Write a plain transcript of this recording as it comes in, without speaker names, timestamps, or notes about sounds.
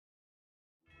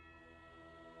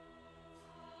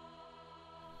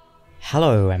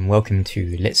Hello and welcome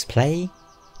to Let's Play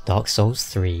Dark Souls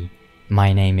 3.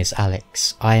 My name is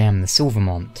Alex, I am the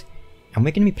Mont, and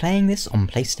we're going to be playing this on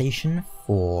PlayStation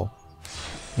 4.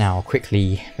 Now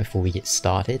quickly, before we get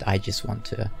started, I just want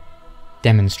to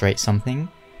demonstrate something.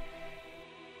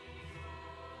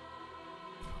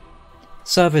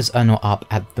 Servers are not up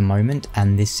at the moment,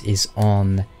 and this is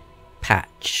on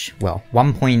patch, well,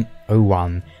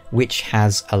 1.01, which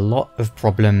has a lot of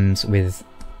problems with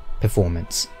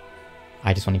performance.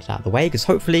 I just want to get out of the way because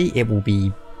hopefully it will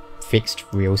be fixed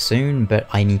real soon, but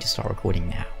I need to start recording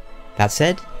now. That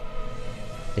said,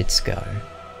 let's go.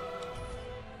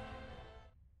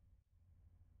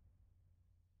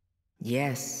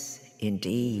 Yes,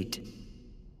 indeed.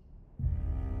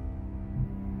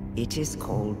 It is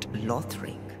called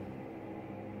Lothric,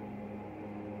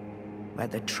 where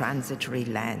the transitory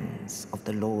lands of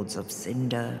the Lords of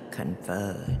Cinder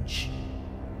converge.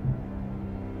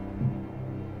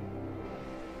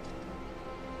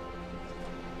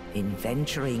 In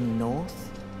venturing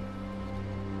north,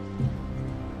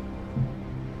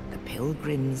 the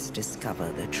pilgrims discover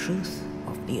the truth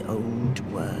of the old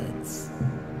words.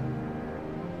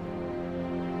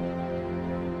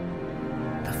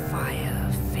 The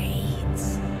fire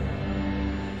fades,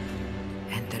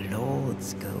 and the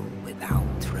lords go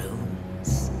without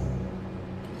thrones.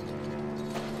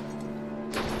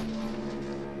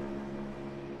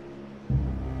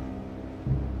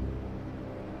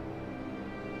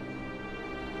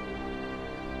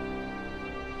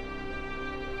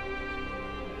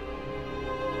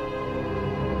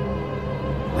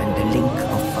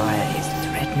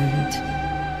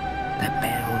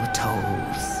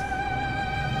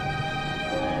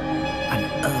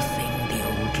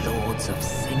 Of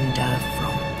cinder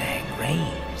from their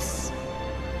graves.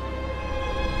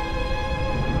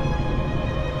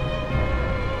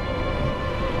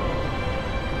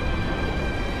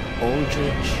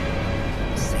 Aldrich,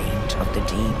 saint of the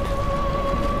deep,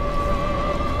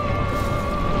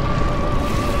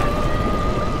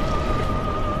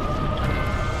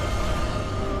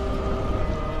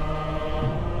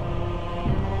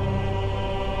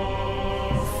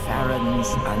 Farron's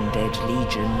undead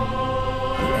legion,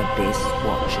 the Abyss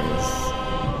Watchers.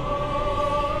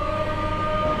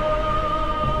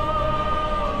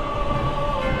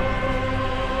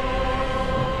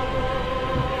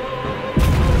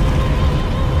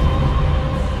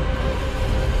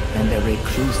 And the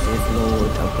reclusive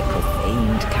lord of the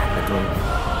profaned capital.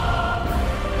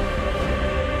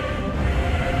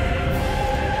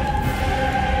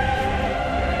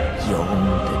 Yon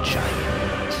the giant.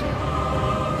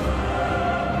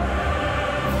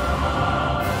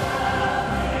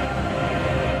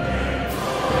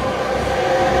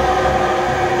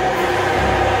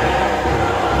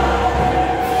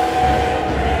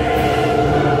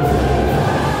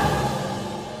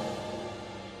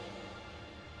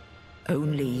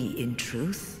 Only in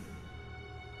truth,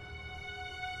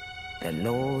 the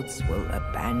lords will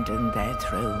abandon their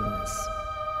thrones.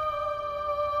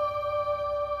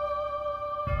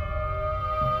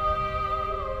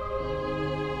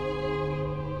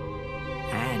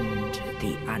 And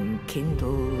the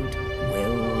unkindled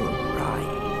will rise.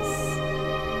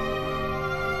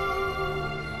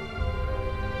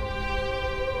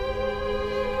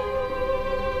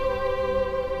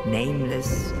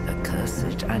 Nameless,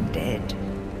 accursed undead,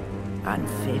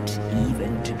 unfit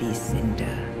even to be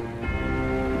cinder.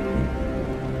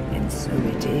 And so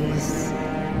it is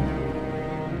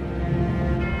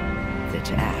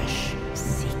that ash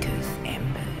seeketh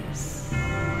embers.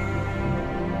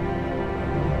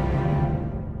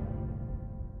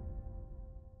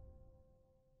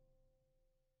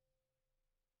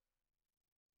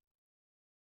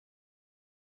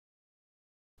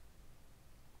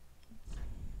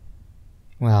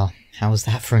 Well, how's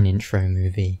that for an intro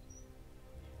movie?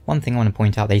 One thing I want to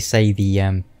point out, they say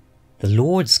the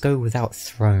lords go without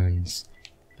thrones,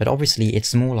 but obviously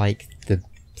it's more like the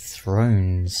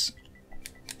thrones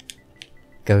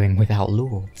going without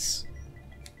lords.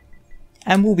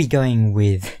 And we'll be going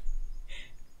with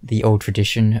the old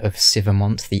tradition of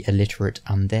Mont, the illiterate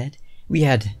undead. We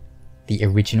had the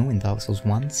original in Dark Souls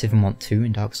 1, Mont 2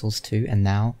 in Dark Souls 2, and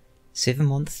now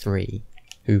Mont 3,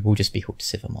 who will just be called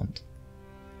Mont.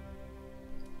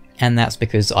 And that's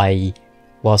because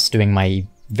whilst doing my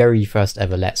very first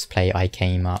ever Let's Play, I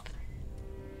came up...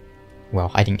 Well,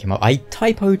 I didn't come up, I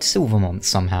typoed Silvermont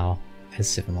somehow as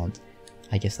Silvermont.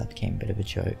 I guess that became a bit of a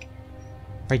joke.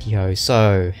 Rightio,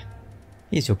 so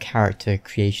here's your character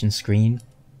creation screen.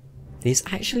 There's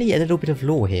actually a little bit of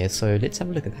lore here, so let's have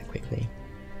a look at that quickly.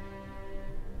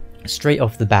 Straight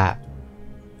off the bat,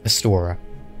 Astora.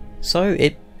 So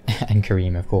it and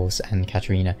Karim, of course, and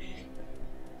Katarina.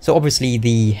 So obviously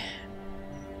the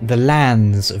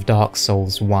lands of Dark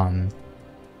Souls 1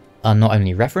 are not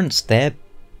only referenced, they're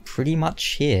pretty much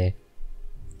here.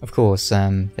 Of course,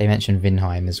 they mentioned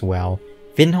Vinheim as well.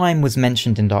 Vinheim was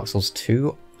mentioned in Dark Souls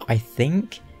 2, I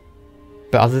think,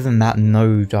 but other than that,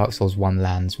 no Dark Souls 1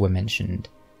 lands were mentioned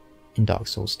in Dark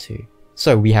Souls 2.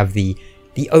 So we have the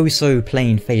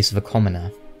oh-so-plain face of a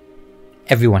commoner.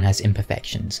 Everyone has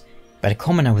imperfections, but a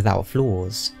commoner without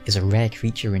flaws is a rare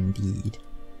creature indeed.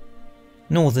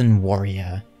 Northern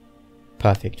Warrior.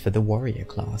 Perfect for the warrior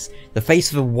class. The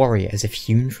face of a warrior as if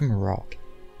hewn from a rock.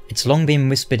 It's long been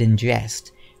whispered in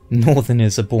jest,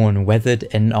 Northerners are born weathered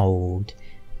and old.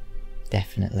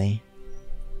 Definitely.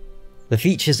 The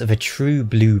features of a true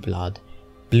blue blood.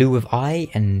 Blue of eye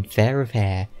and fair of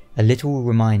hair. A little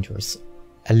reminder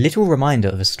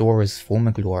of Astora's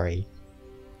former glory.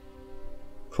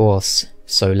 Of course,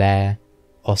 Solaire,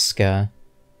 Oscar,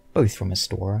 both from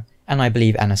Astora, and I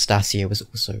believe Anastasia was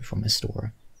also from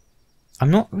Astora.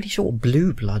 I'm not really sure what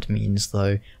blue blood means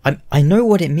though. I know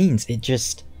what it means,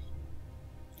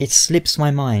 it slips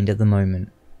my mind at the moment.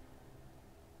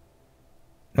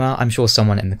 Well, I'm sure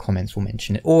someone in the comments will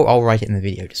mention it, or I'll write it in the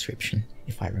video description,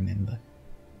 if I remember.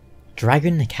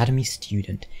 Dragon Academy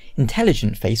student.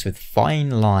 Intelligent face with fine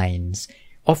lines,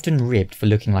 often ribbed for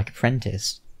looking like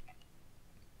apprentice.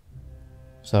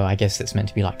 So I guess it's meant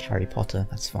to be like Harry Potter,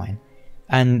 that's fine.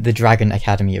 And the Dragon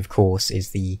Academy, of course, is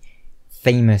the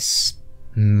famous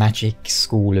magic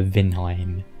school of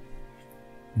Vinheim.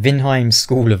 Vinheim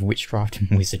School of Witchcraft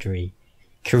and Wizardry.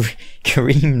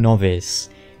 Karim Novice.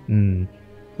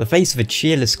 The face of a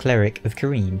cheerless cleric of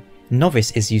Karim.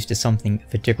 Novice is used as something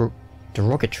of a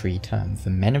derogatory term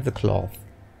for men of the cloth.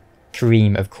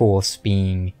 Karim, of course,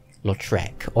 being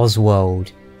Lautrec,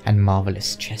 Oswald, and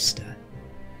Marvellous Chester.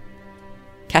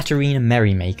 Katarina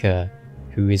Merrymaker,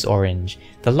 who is orange.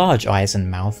 The large eyes and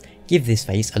mouth give this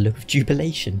face a look of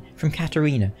jubilation. From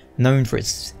Katarina, known for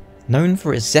its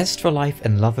zest for life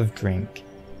and love of drink.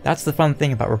 That's the fun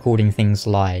thing about recording things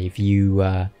live.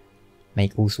 You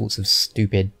make all sorts of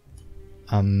stupid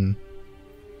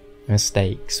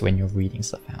mistakes when you're reading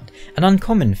stuff out. An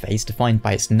uncommon face defined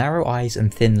by its narrow eyes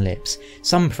and thin lips.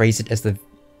 Some praise it as the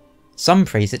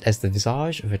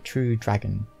visage of a true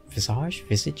dragon.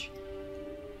 Visage?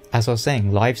 As I was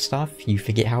saying, live stuff, you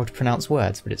forget how to pronounce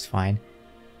words, but it's fine.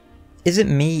 Is it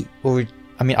me, or...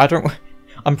 I mean,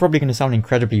 I'm probably going to sound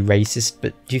incredibly racist,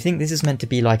 but do you think this is meant to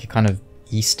be like a kind of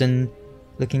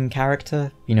Eastern-looking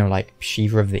character? You know, like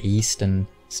Shiva of the East and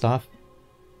stuff?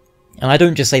 And I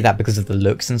don't just say that because of the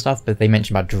looks and stuff, but they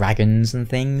mention about dragons and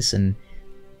things, and...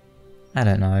 I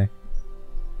don't know.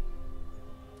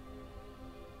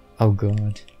 Oh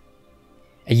god.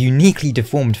 A uniquely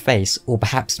deformed face, or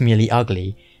perhaps merely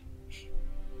ugly.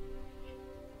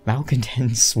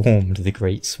 Malcontent swarmed the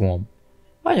Great Swamp.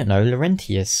 I don't know,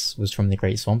 Laurentius was from the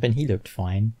Great Swamp and he looked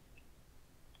fine.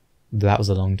 That was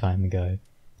a long time ago.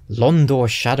 Londor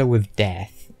Shadow of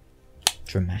Death.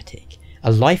 Dramatic.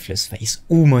 A lifeless face,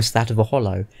 almost that of a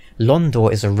hollow.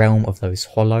 Londor is a realm of those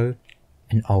hollow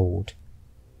and old.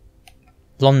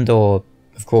 Londor,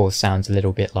 of course, sounds a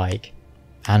little bit like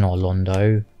Anor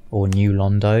Londo or New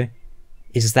Londo.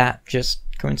 Is that just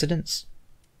coincidence?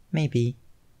 Maybe.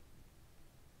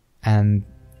 And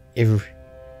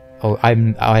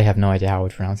I have no idea how I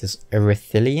would pronounce this.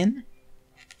 Erythilian?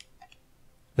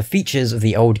 The features of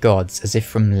the old gods, as if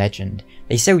from legend.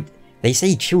 They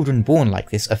say children born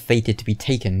like this are fated to be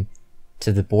taken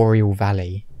to the Boreal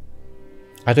Valley.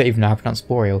 I don't even know how to pronounce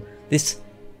Boreal. This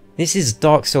is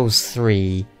Dark Souls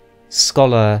 3,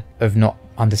 scholar of not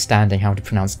understanding how to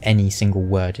pronounce any single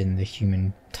word in the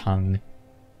human tongue.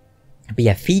 But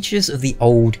yeah, features of the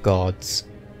old gods.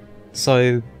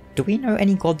 So, do we know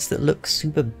any gods that look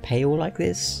super pale like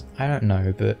this? I don't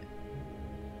know, but...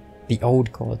 The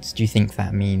old gods, do you think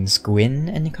that means Gwyn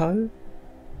and co?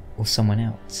 Or someone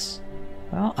else?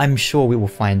 Well, I'm sure we will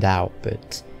find out,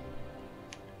 but...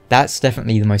 That's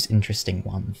definitely the most interesting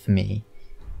one for me.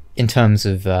 In terms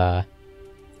of,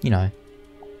 you know...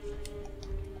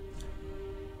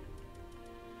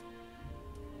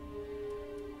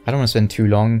 I don't want to spend too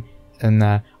long, and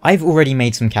I've already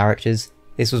made some characters.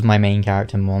 This was my main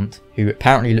character, Mont, who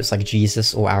apparently looks like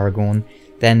Jesus or Aragorn.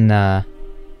 Then,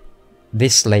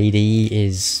 this lady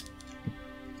is...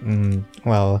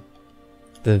 well,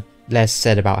 the less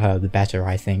said about her, the better,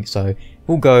 I think. So,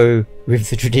 we'll go with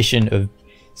the tradition of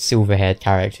silver-haired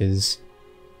characters.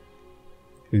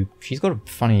 Who, she's got a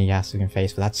funny-ass looking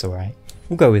face, but that's alright.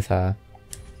 We'll go with her.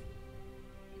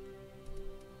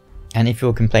 And if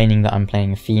you're complaining that I'm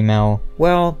playing a female,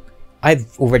 well,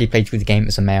 I've already played through the game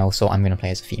as a male, so I'm going to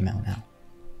play as a female now.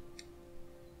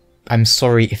 I'm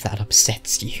sorry if that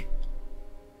upsets you.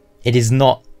 It is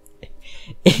not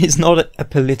a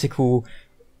political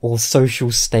or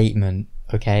social statement,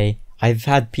 okay? I've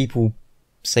had people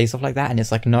say stuff like that, and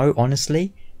it's like, no,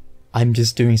 honestly, I'm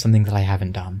just doing something that I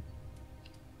haven't done.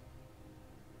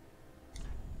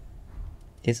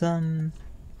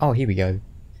 Oh, here we go.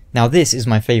 Now this is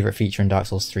my favourite feature in Dark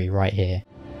Souls 3 right here.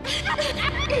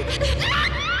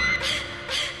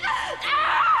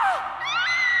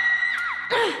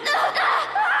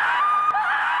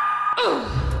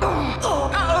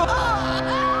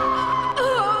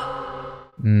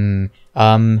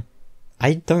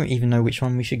 I don't even know which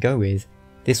one we should go with.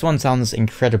 This one sounds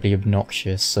incredibly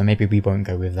obnoxious, so maybe we won't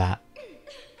go with that.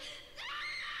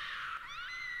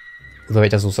 Although it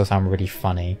does also sound really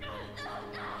funny.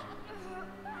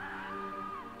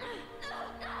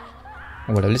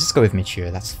 Well, let's just go with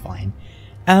mature, that's fine.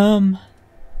 How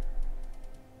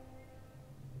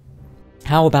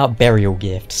about burial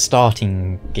gift,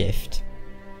 starting gift?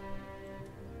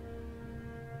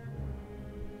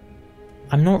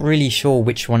 I'm not really sure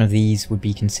which one of these would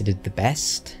be considered the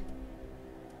best.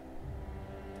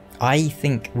 I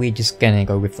think we're just gonna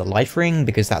go with the life ring,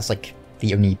 because that's like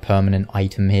the only permanent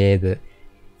item here that,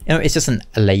 you know, it's just a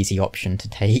lazy option to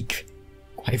take,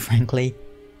 quite frankly.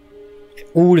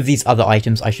 All of these other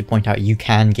items, I should point out, you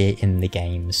can get in the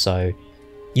game, so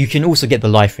you can also get the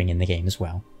life ring in the game as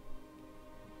well.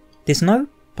 There's no,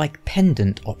 like,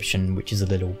 pendant option, which is a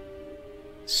little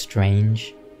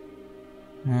strange.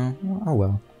 Oh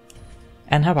well.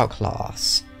 And how about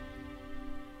class?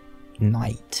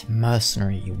 Knight,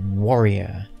 mercenary,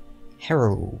 warrior,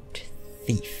 herald,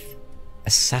 thief,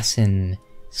 assassin,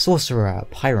 sorcerer,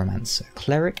 pyromancer,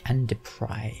 cleric, and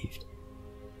deprived.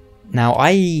 Now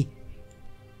I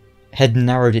had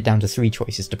narrowed it down to 3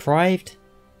 choices: deprived,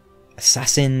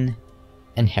 assassin,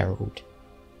 and herald.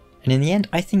 And in the end,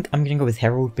 I think I'm gonna go with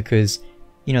herald because,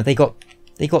 you know, they got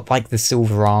like the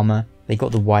silver armor, they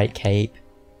got the white cape.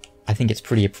 I think it's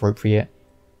pretty appropriate.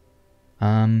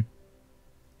 A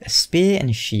spear and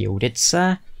a shield. It's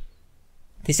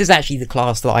this is actually the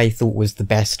class that I thought was the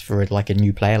best for like a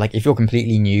new player. Like if you're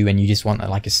completely new and you just want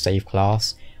like a safe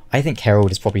class, I think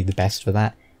herald is probably the best for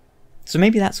that. So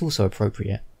maybe that's also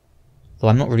appropriate. Though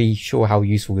I'm not really sure how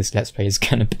useful this Let's Play is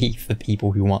gonna be for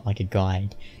people who want like a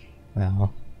guide.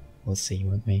 Well, we'll see,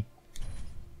 won't we?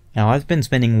 Now I've been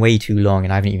spending way too long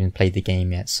and I haven't even played the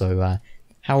game yet, so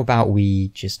how about we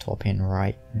just hop in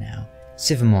right now?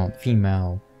 Mont,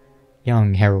 female,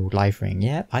 young, herald, life ring.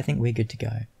 Yep, I think we're good to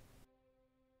go.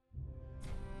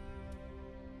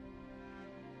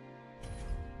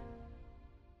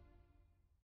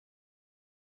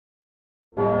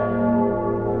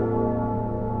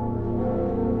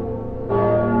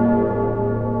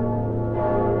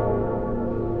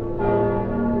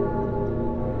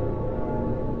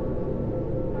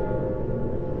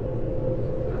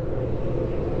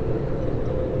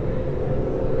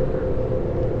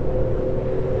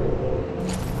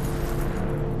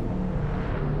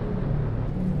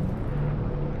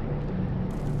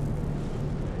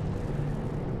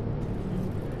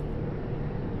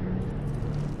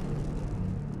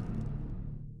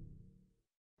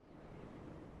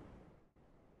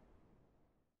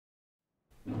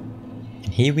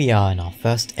 Here we are in our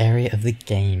first area of the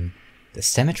game, the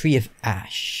Cemetery of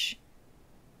Ash.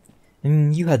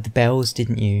 You heard the bells,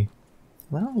 didn't you?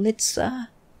 Well, let's have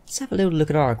a little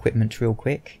look at our equipment real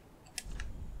quick.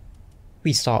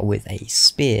 We start with a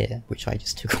spear, which I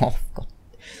just took off.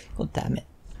 God damn it.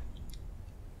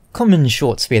 Common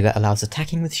short spear that allows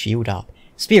attacking with shield up.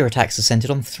 Spear attacks are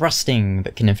centered on thrusting,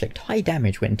 but can inflict high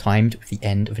damage when timed with the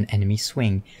end of an enemy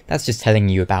swing. That's just telling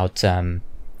you about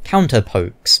counter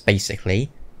pokes,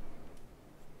 basically.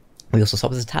 We also start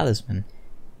with a talisman.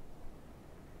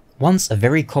 Once a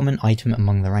very common item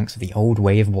among the ranks of the old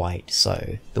Way of White,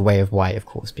 so the Way of White of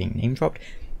course being name dropped,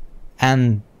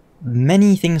 and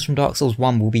many things from Dark Souls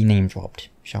 1 will be name dropped,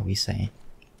 shall we say.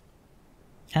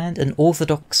 And an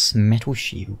orthodox metal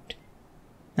shield.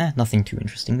 Nothing too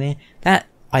interesting there. That,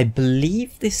 I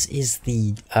believe this is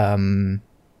the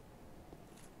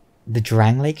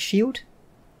Drang Lake shield,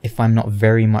 if I'm not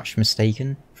very much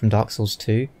mistaken, from Dark Souls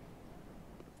 2.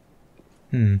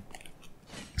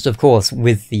 So of course,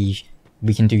 with the,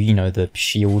 we can do, you know, the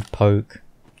shield poke,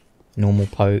 normal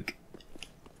poke,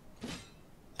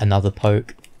 another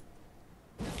poke.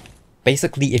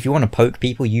 Basically, if you want to poke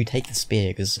people, you take the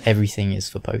spear, because everything is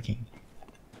for poking.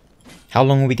 How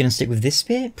long are we going to stick with this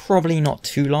spear? Probably not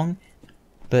too long,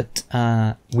 but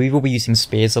we will be using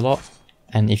spears a lot,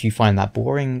 and if you find that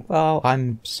boring, well,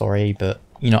 I'm sorry, but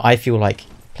you know, I feel like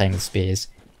playing with spears.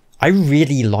 I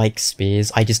really like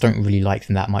spears, I just don't really like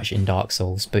them that much in Dark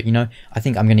Souls, but you know, I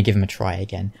think I'm going to give them a try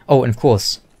again. Oh, and of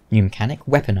course, new mechanic,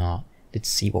 weapon art. Let's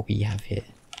see what we have here.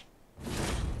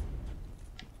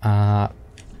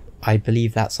 I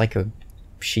believe that's like a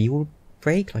shield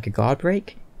break, like a guard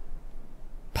break.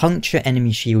 Puncture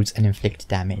enemy shields and inflict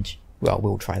damage. Well,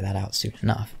 we'll try that out soon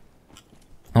enough.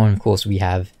 Oh, and of course we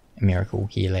have a Miracle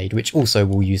Heal Aid, which also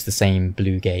will use the same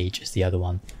blue gauge as the other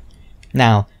one.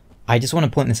 Now, I just want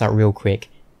to point this out real quick.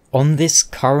 On this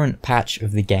current patch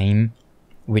of the game,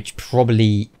 which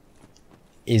probably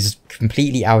is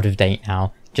completely out of date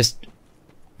now, just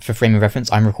for frame of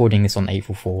reference, I'm recording this on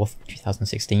April 4th,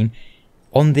 2016.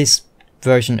 On this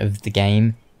version of the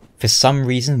game, for some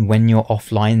reason, when you're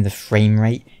offline, the frame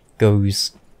rate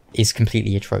is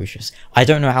completely atrocious. I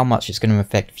don't know how much it's going to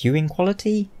affect viewing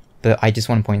quality, but I just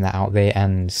want to point that out there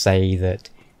and say that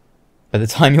by the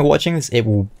time you're watching this, it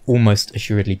will almost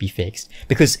assuredly be fixed.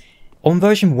 Because on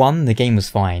version 1, the game was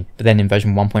fine, but then in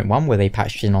version 1.1, where they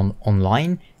patched in on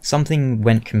online, something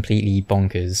went completely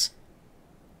bonkers.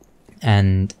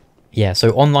 And yeah,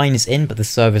 so online is in, but the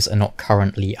servers are not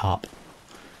currently up.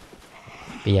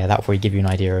 But yeah, that will probably give you an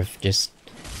idea of just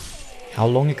how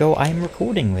long ago I am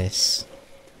recording this.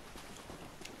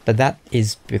 But that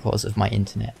is because of my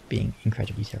internet being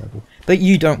incredibly terrible. But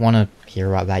you don't want to hear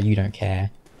about that, you don't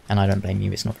care. And I don't blame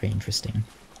you, it's not very interesting.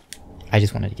 I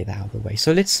just wanted to get that out of the way.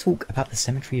 So let's talk about the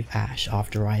Cemetery of Ash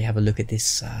after I have a look at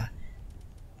this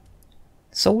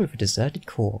soul of a deserted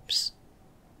corpse.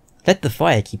 Let the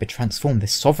Firekeeper transform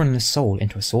this sovereignless soul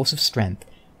into a source of strength,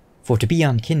 for to be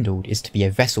unkindled is to be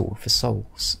a vessel for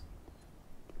souls.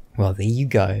 Well, there you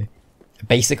go. A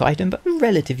basic item, but a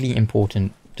relatively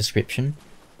important description.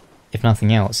 If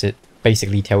nothing else, it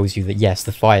basically tells you that yes,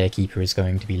 the Firekeeper is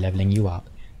going to be leveling you up.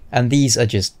 And these are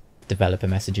just developer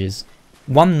messages.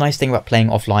 One nice thing about playing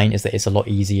offline is that it's a lot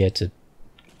easier to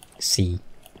see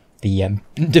the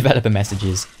developer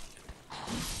messages.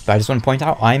 But I just want to point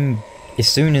out, as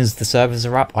soon as the servers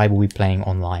are up, I will be playing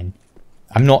online.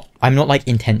 I'm not like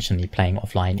intentionally playing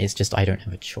offline, it's just I don't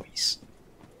have a choice.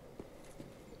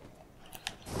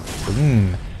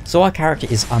 Boom. So our character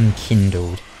is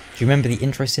unkindled. Do you remember the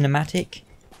intro cinematic?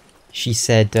 She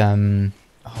said, oh,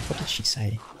 what did she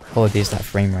say? Oh, there's that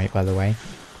frame rate, by the way.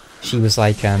 She was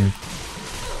like,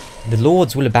 the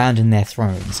lords will abandon their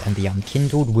thrones, and the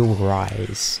unkindled will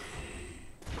rise.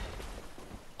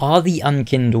 Are the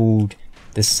unkindled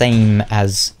the same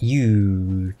as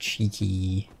you,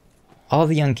 cheeky? Are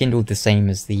the unkindled the same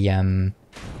as the, you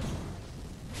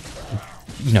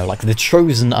know, like the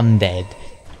chosen undead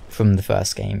from the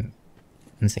first game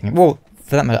and second? Well,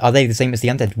 for that matter, are they the same as the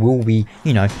undead? Will we,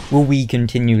 you know, will we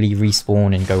continually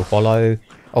respawn and go hollow?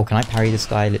 Oh, can I parry this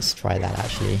guy? Let's try that,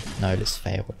 actually. No, let's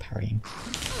fail at parrying.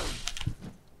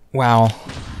 Wow.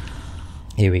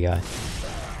 Here we go.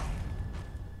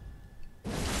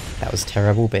 That was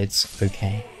terrible, but it's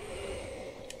okay.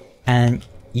 And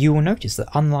you will notice that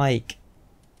unlike...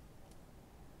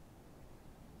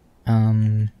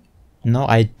 no,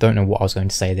 I don't know what I was going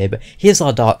to say there, but here's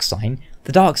our dark sign.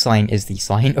 The dark sign is the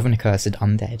sign of an accursed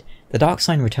undead. The dark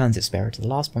sign returns its bearer to the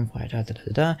last bonfire,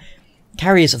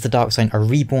 Carriers of the dark sign are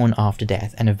reborn after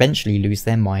death and eventually lose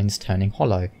their minds, turning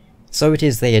hollow. So it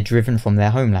is they are driven from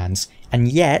their homelands, and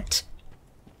yet,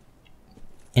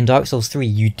 in Dark Souls 3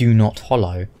 you do not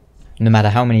hollow. No matter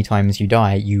how many times you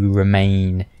die, you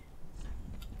remain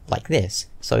like this.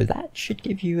 So that should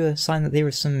give you a sign that there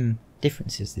are some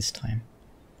differences this time.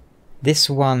 This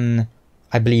one,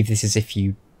 I believe this is if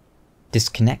you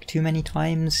disconnect too many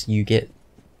times, you get...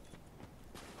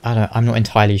 I'm not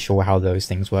entirely sure how those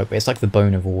things work, but it's like the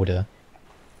Bone of Order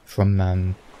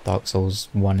from Dark Souls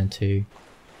 1 and 2.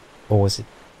 Or was it...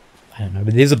 I don't know,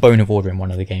 but there's a Bone of Order in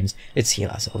one of the games. Let's heal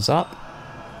ourselves up.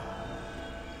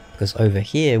 Because over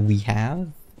here we have...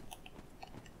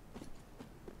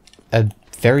 a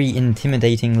very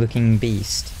intimidating looking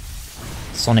beast.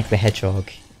 Sonic the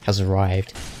Hedgehog has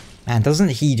arrived. Man, doesn't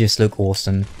he just look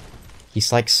awesome?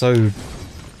 He's like so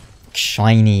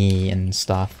shiny and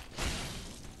stuff.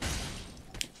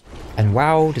 And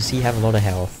wow, does he have a lot of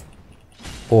health.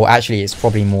 Or actually, it's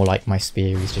probably more like my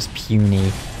spear is just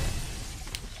puny.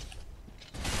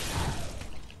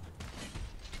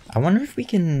 I wonder if we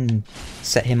can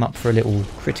set him up for a little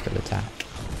critical attack.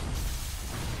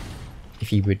 If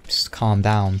he would just calm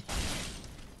down.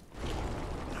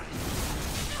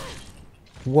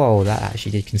 Whoa, that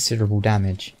actually did considerable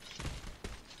damage.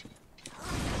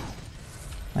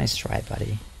 Nice try,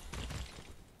 buddy.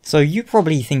 So you're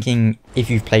probably thinking, if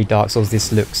you've played Dark Souls,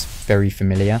 this looks very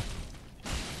familiar.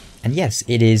 And yes,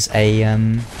 it is a,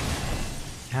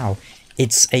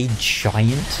 It's a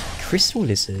giant crystal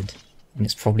lizard, and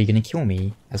it's probably going to kill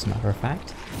me, as a matter of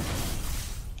fact.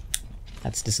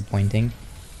 That's disappointing.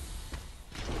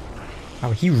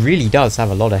 Oh, he really does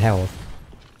have a lot of health.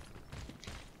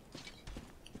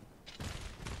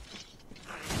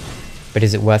 But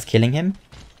is it worth killing him?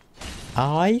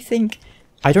 I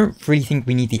don't really think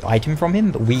we need the item from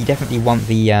him, but we definitely want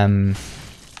the,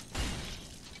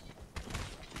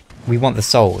 we want the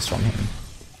souls from him,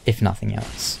 if nothing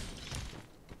else.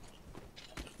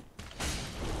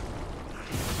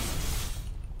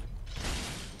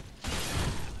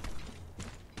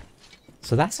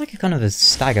 So that's like a kind of a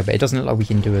stagger, but it doesn't look like we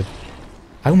can do a...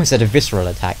 I almost said a visceral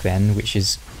attack then, which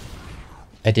is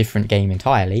a different game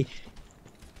entirely.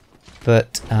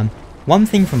 But one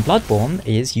thing from Bloodborne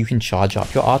is you can charge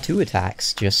up your R2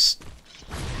 attacks, just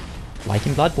like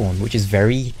in Bloodborne, which is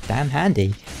very damn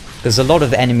handy. Because a lot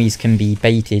of enemies can be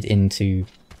baited into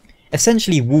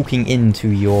essentially walking into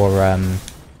your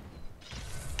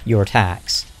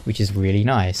attacks, which is really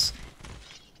nice.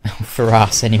 For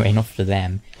us anyway, not for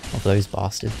them, not for those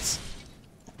bastards.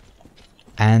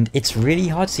 And it's really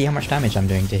hard to see how much damage I'm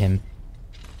doing to him,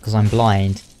 because I'm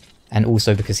blind, and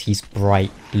also because he's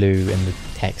bright blue and the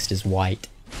text is white.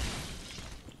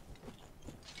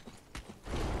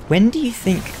 When do you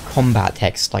think combat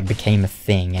text like became a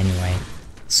thing anyway?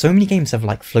 So many games have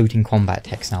like floating combat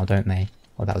text now, don't they?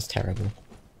 Oh, that was terrible.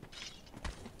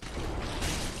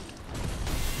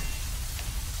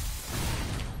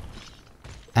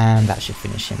 And that should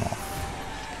finish him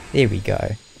off. There we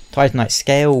go. Titanite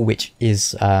Scale, which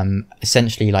is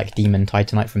essentially like Demon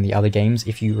Titanite from the other games,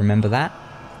 if you remember that.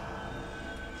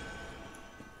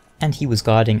 And he was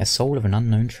guarding a soul of an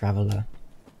unknown traveller.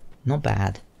 Not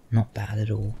bad. Not bad at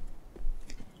all.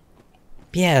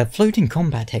 But yeah, floating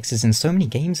combat text is in so many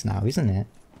games now, isn't it?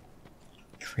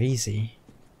 Crazy.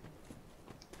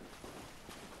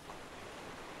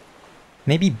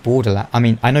 Maybe Borderlands... I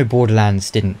mean, I know Borderlands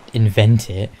didn't invent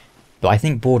it, but I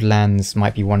think Borderlands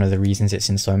might be one of the reasons it's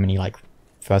in so many, like,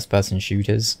 first-person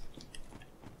shooters.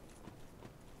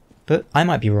 But I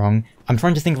might be wrong. I'm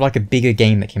trying to think of, like, a bigger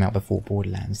game that came out before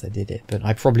Borderlands that did it, but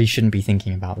I probably shouldn't be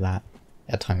thinking about that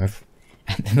at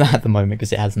the moment,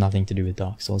 because it has nothing to do with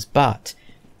Dark Souls. But...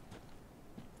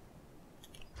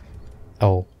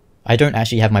 oh, I don't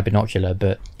actually have my binocular,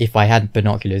 but if I had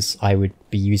binoculars, I would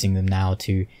be using them now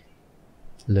to...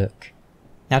 look.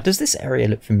 Now, does this area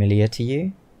look familiar to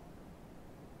you?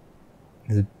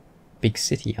 There's a big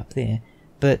city up there.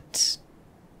 But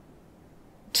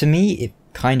to me, it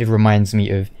kind of reminds me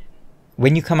of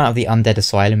when you come out of the Undead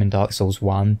Asylum in Dark Souls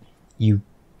 1, you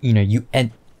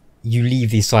leave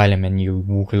the asylum and you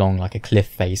walk along like a cliff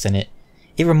face, and it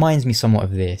reminds me somewhat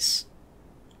of this.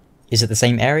 Is it the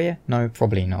same area? No,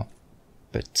 probably not.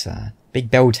 But big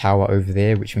bell tower over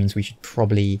there, which means we should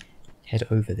probably head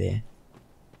over there.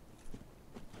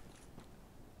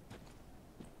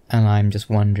 And I'm just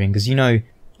wondering, because you know,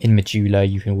 in Majula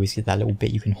you can always get that little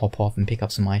bit you can hop off and pick up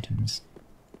some items.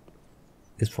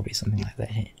 There's probably something like that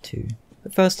here too.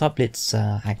 But first up, let's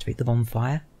activate the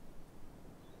bonfire.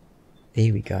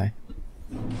 There we go.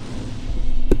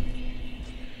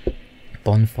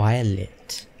 Bonfire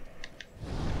lit.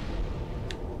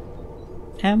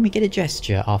 And we get a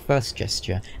gesture, our first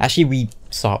gesture. Actually, we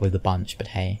start with a bunch, but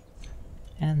hey.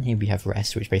 And here we have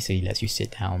rest, which basically lets you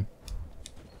sit down.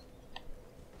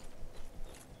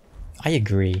 I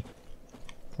agree.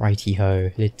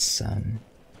 Righty-ho, let's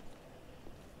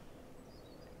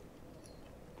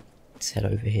head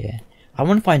over here. I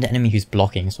want to find an enemy who's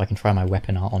blocking so I can try my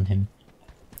weapon art on him.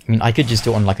 I mean, I could just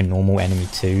do it on like a normal enemy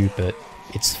too, but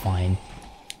it's fine.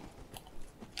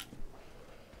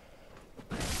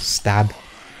 Stab.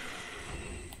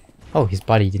 Oh, his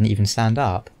buddy didn't even stand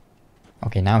up.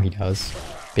 Okay, now he does.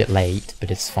 Bit late, but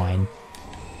it's fine.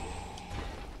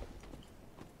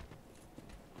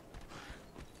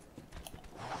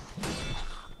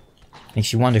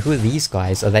 Makes you wonder, who are these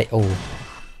guys? Are they... oh,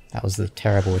 that was the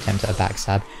terrible attempt at a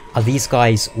backstab. Are these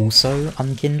guys also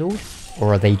unkindled?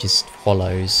 Or are they just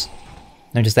hollows?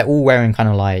 Notice they're all wearing kind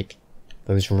of like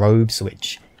those robes,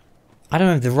 which... I don't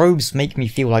know, the robes make me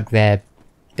feel like they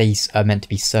are meant to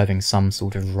be serving some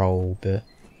sort of role, but...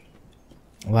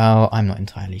 well, I'm not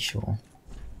entirely sure.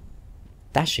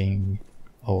 Dashing.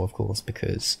 Oh, of course,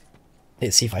 because...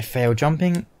 let's see if I fail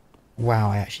jumping.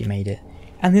 Wow, I actually made it.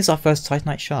 And this is our first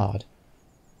Titanite shard.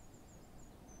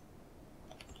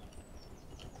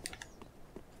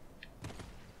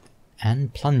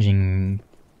 And plunging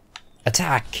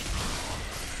attack.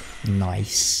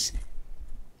 Nice.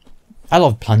 I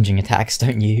love plunging attacks,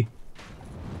 don't you?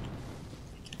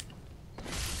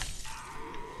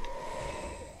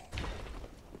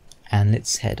 And And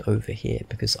let's head over here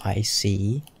because I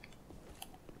see...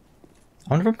 I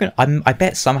wonder if I'm gonna... I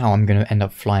bet somehow I'm gonna end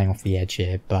up flying off the edge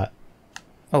here, but...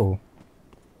 Oh.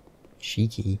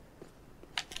 Cheeky.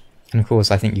 And of course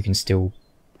I think you can still...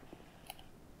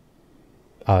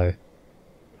 Oh.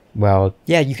 Well,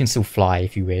 yeah, you can still fly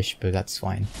if you wish, but that's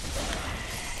fine.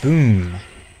 Boom!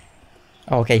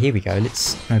 Oh, okay, here we go.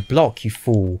 Let's... No, block, you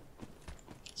fool.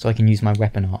 So I can use my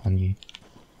weapon art on you.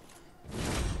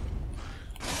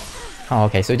 Oh,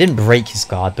 okay, so it didn't break his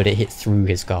guard, but it hit through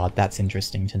his guard. That's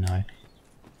interesting to know.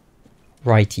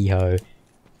 Righty-ho.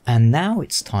 And now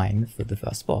it's time for the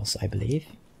first boss, I believe.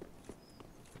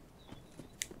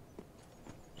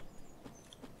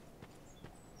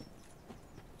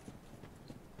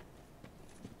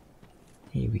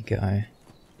 Here we go.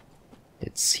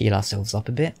 Let's heal ourselves up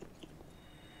a bit.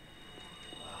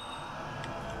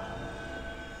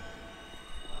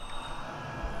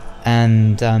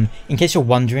 And in case you're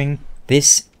wondering,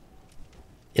 this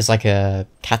is like a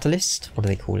catalyst. What do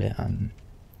they call it?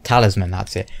 Talisman,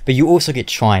 that's it. But you also get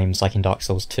chimes like in Dark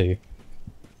Souls 2.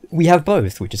 We have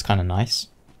both, which is kind of nice.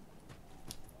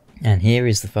 And here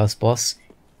is the first boss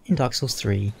in Dark Souls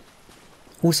 3.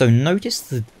 Also, notice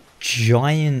the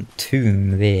giant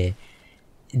tomb there.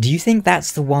 Do you think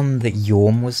that's the one that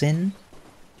Yorm was in?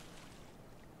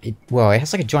 Well, it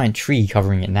has like a giant tree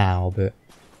covering it now, but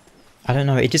I don't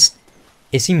know,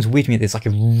 it seems weird to me that there's like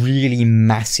a really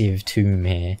massive tomb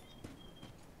here.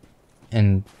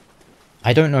 And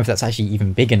I don't know if that's actually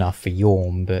even big enough for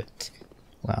Yorm, but,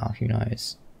 well, who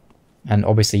knows. And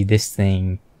obviously this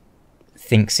thing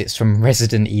thinks it's from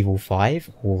Resident Evil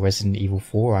 5, or Resident Evil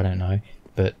 4, I don't know,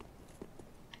 but...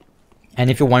 And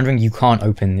if you're wondering, you can't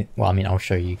open... Well, I mean, I'll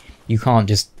show you. You can't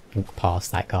just walk past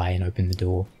that guy and open the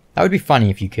door. That would be funny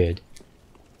if you could.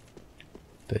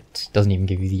 But it doesn't even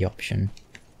give you the option.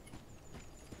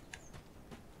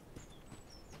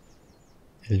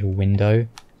 A little window.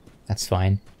 That's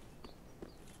fine.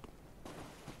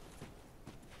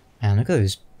 And look at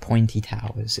those pointy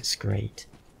towers. It's great.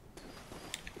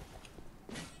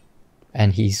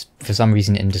 And he's, for some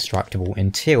reason, indestructible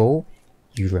until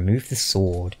you remove the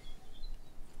sword.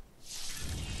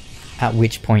 At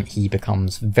which point he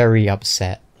becomes very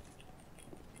upset.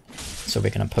 So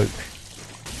we're gonna poke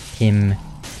him.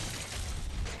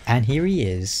 And here he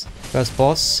is. First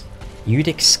boss,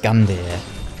 Eudex Gundyr.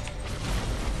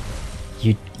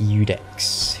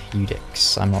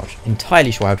 Eudex. I'm not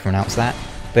entirely sure how to pronounce that.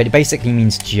 But it basically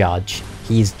means judge.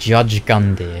 He is Judge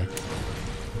Gundyr.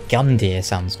 Gundyr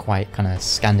sounds quite kind of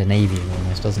Scandinavian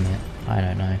almost, doesn't it? I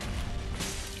don't know.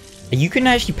 You can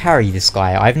actually parry this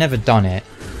guy. I've never done it.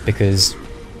 Because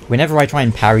whenever I try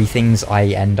and parry things, I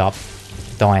end up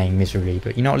dying miserably.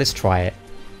 But you know what, let's try it.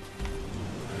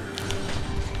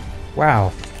 Wow.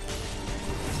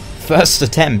 First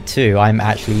attempt too. I'm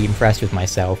actually impressed with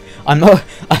myself. I'm not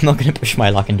gonna push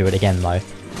my luck and do it again though.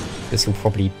 This will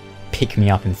probably pick me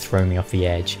up and throw me off the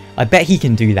edge. I bet he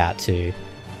can do that too.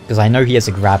 Because I know he has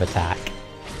a grab attack.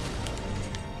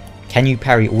 Can you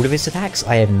parry all of his attacks?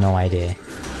 I have no idea.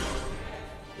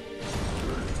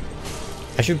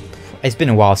 It's been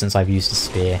a while since I've used a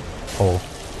spear. Oh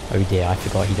dear, I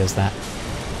forgot he does that.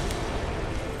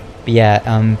 But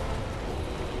yeah,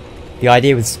 the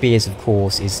idea with spears, of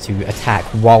course, is to attack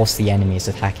whilst the enemy is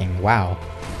attacking. Wow.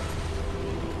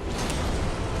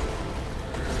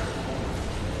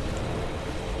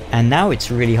 And now it's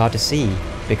really hard to see,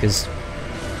 because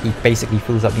he basically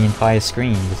fills up the entire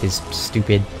screen with his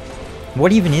stupid...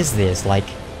 What even is this? Like...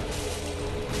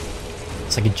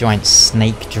 It's like a giant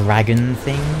snake dragon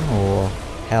thing, or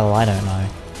hell, I don't know.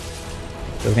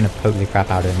 But we're gonna poke the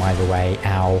crap out of him either way.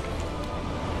 Ow.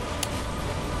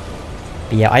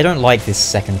 But yeah, I don't like this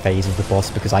second phase of the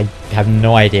boss because I have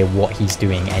no idea what he's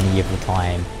doing any of the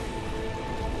time.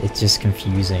 It's just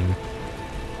confusing.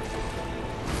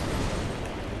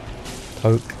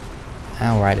 Poke.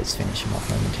 Alright, let's finish him off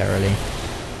momentarily.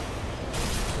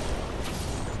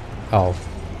 Oh.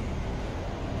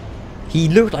 He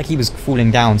looked like he was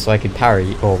falling down so I could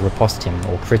parry, or riposte him,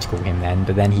 or critical him then,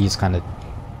 but then he's kind of...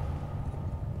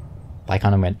 I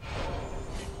kind of went...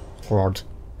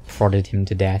 Prodded him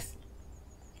to death.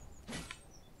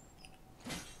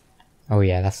 Oh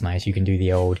yeah, that's nice, you can do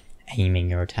the old aiming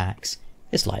your attacks.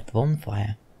 It's like the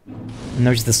bonfire.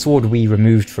 Notice the sword we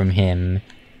removed from him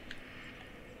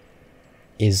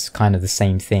is kind of the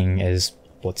same thing as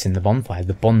what's in the bonfire.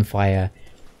 The bonfire...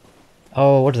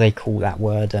 Oh, what do they call that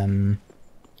word?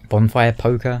 Bonfire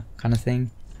poker kind of thing?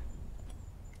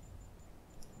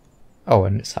 Oh,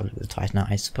 and let's have a look at the Titan,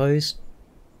 I suppose.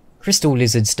 Crystal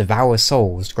lizards devour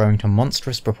souls, growing to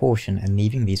monstrous proportion and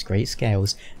leaving these great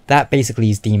scales. That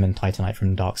basically is Demon Titanite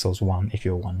from Dark Souls 1, if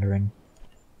you're wondering.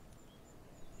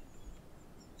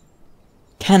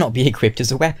 Cannot be equipped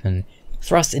as a weapon.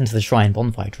 Thrust into the shrine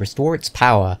bonfire to restore its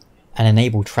power and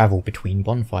enable travel between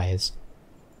bonfires.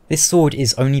 This sword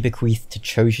is only bequeathed to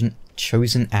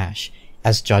chosen Ash,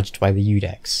 as judged by the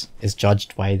Udex, as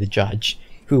judged by the judge,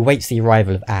 who awaits the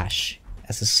arrival of Ash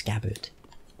as a scabbard.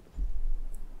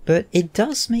 But it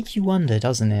does make you wonder,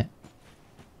 doesn't it?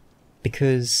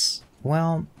 Because,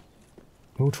 well,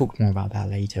 we'll talk more about that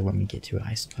later when we get to it,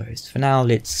 I suppose. For now,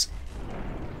 let's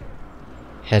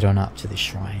head on up to the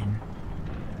shrine.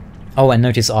 Oh, and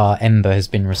notice our ember has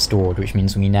been restored, which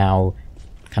means we now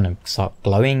kind of start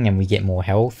glowing and we get more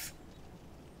health.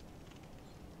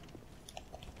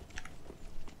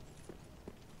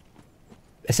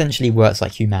 Essentially works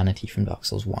like humanity from Dark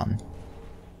Souls 1.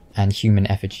 And human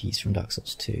effigies from Dark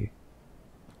Souls 2.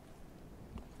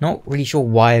 Not really sure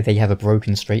why they have a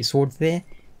broken straight sword there.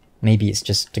 Maybe it's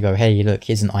just to go, hey look,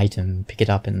 here's an item, pick it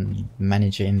up and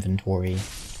manage your inventory.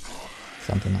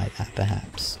 Something like that,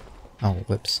 perhaps. Oh,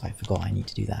 whoops, I forgot I need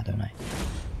to do that, don't I?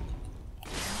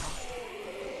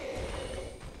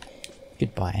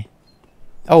 Goodbye.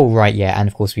 Oh, right, yeah, and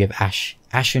of course we have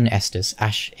Ashen Ashtus,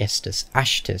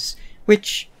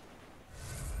 which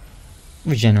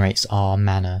regenerates our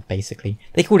mana, basically.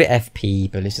 They called it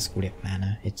FP, but let's just call it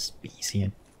mana. It's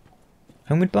easier.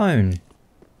 Homeward Bone.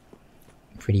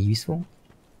 Pretty useful.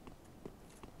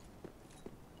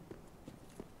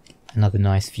 Another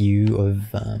nice view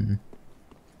of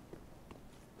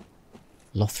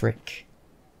Lothric.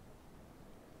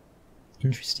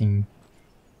 Interesting.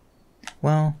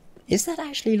 Well, is that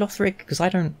actually Lothric? Because I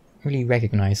don't really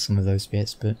recognise some of those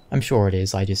bits, but I'm sure it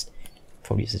is. I just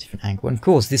probably it's a different angle. And of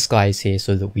course, this guy is here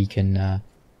so that we can.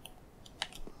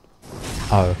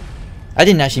 Oh, I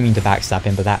didn't actually mean to backstab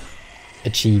him, but that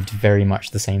achieved very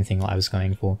much the same thing that I was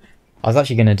going for. I was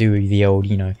actually going to do the old,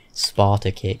 you know,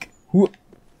 Sparta kick. Whoop.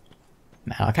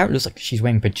 Man, our character looks like she's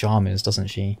wearing pajamas, doesn't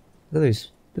she? Look at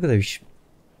those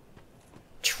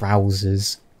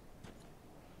trousers.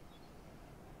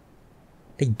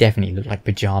 They definitely look like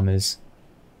pajamas.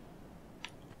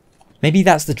 Maybe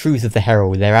that's the truth of the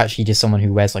Herald. They're actually just someone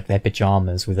who wears like their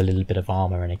pajamas with a little bit of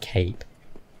armor and a cape.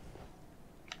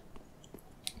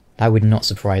 That would not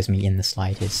surprise me in the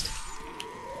slightest.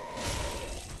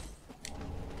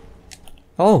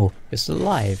 Oh, you're still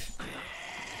alive.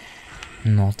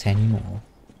 Not anymore.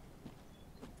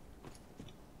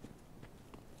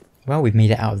 Well, we've made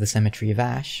it out of the Cemetery of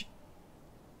Ash.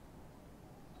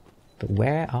 But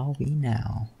where are we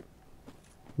now?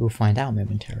 We'll find out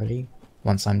momentarily,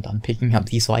 once I'm done picking up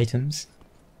these items.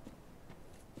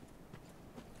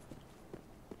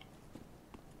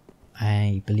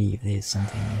 I believe there's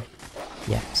something...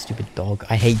 Yeah, stupid dog.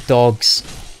 I hate dogs!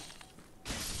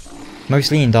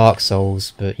 Mostly in Dark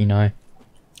Souls, but you know,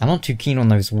 I'm not too keen on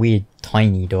those weird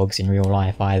tiny dogs in real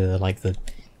life either, like the...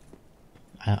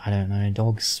 I don't know,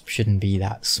 dogs shouldn't be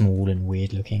that small and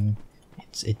weird looking.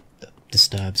 It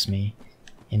disturbs me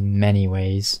in many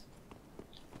ways.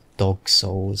 Dog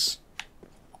Souls.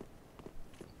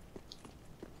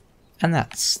 And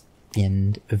that's the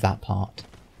end of that part.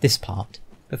 This part.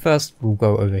 But first we'll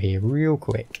go over here real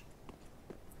quick,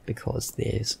 because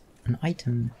there's an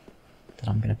item that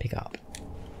I'm going to pick up.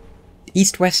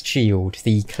 East-West Shield,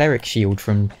 the Cleric Shield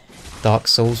from Dark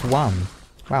Souls 1.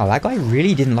 Wow, that guy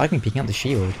really didn't like me picking up the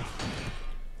shield.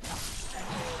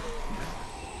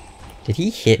 Did he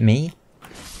hit me?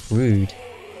 Rude.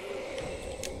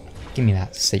 Give me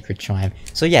that Sacred Chime.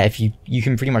 So yeah, if you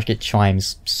can pretty much get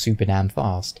chimes super damn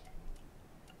fast.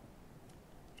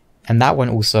 And that one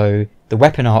also, the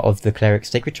weapon art of the Cleric's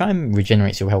Sacred Chime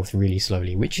regenerates your health really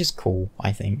slowly, which is cool,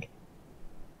 I think.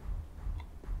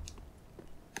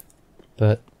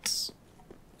 But...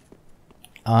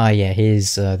 ah yeah,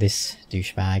 here's this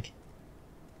douchebag.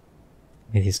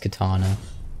 With his katana.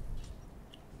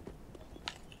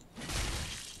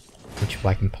 Which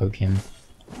I can poke him.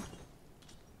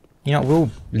 You know,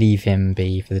 we'll leave him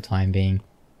be for the time being.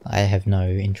 I have no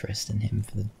interest in him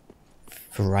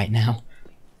for right now.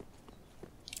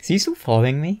 Is he still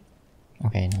following me?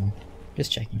 Okay, no.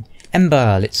 Just checking.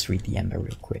 Ember! Let's read the Ember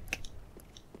real quick.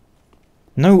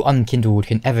 No unkindled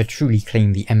can ever truly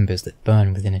claim the embers that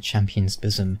burn within a champion's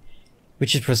bosom,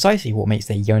 which is precisely what makes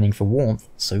their yearning for warmth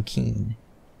so keen.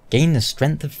 Gain the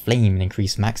strength of flame and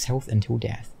increase max health until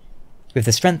death. With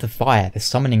the strength of fire, the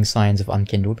summoning signs of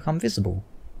unkindled become visible.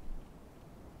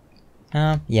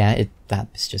 Yeah,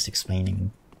 that's just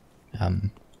explaining,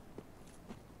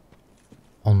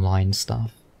 online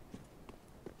stuff.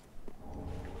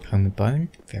 Homeward Bone,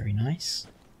 very nice.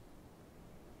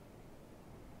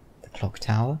 The Clock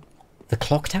Tower. The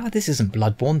Clock Tower? This isn't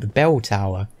Bloodborne, the Bell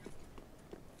Tower.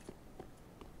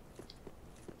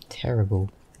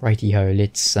 Terrible. Righty-ho,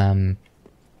 let's, hop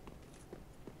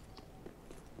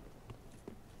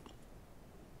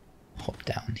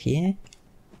down here.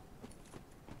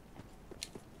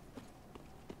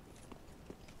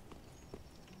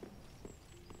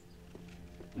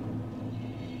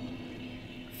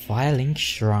 Firelink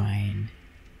Shrine.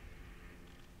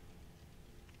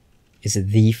 Is it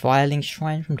the Firelink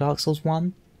Shrine from Dark Souls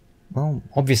 1? Well,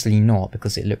 obviously not,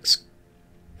 because it looks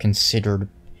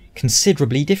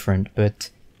considerably different,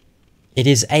 but it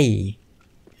is a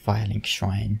Firelink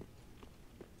Shrine.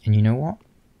 And you know what?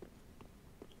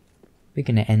 We're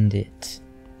gonna end it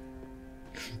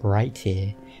right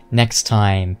here. Next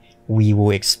time, we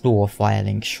will explore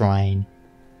Firelink Shrine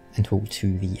and talk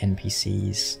to the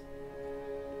NPCs.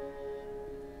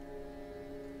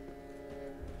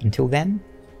 Until then,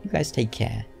 you guys take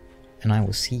care, and I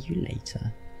will see you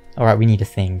later. Alright, we need a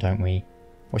thing, don't we?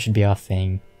 What should be our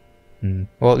thing?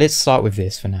 Well, let's start with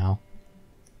this for now.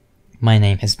 My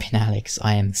name has been Alex,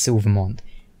 I am Silver Mont.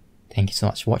 Thank you so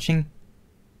much for watching.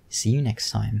 See you next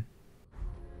time.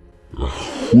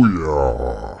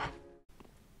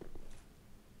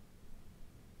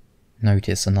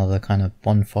 Notice another kind of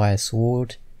bonfire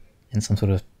sword and some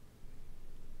sort of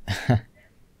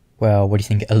well, what do you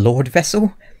think? A lord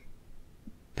vessel?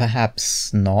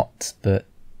 Perhaps not, but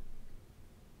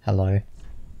hello.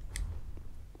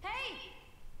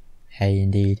 Hey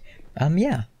indeed.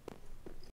 Yeah.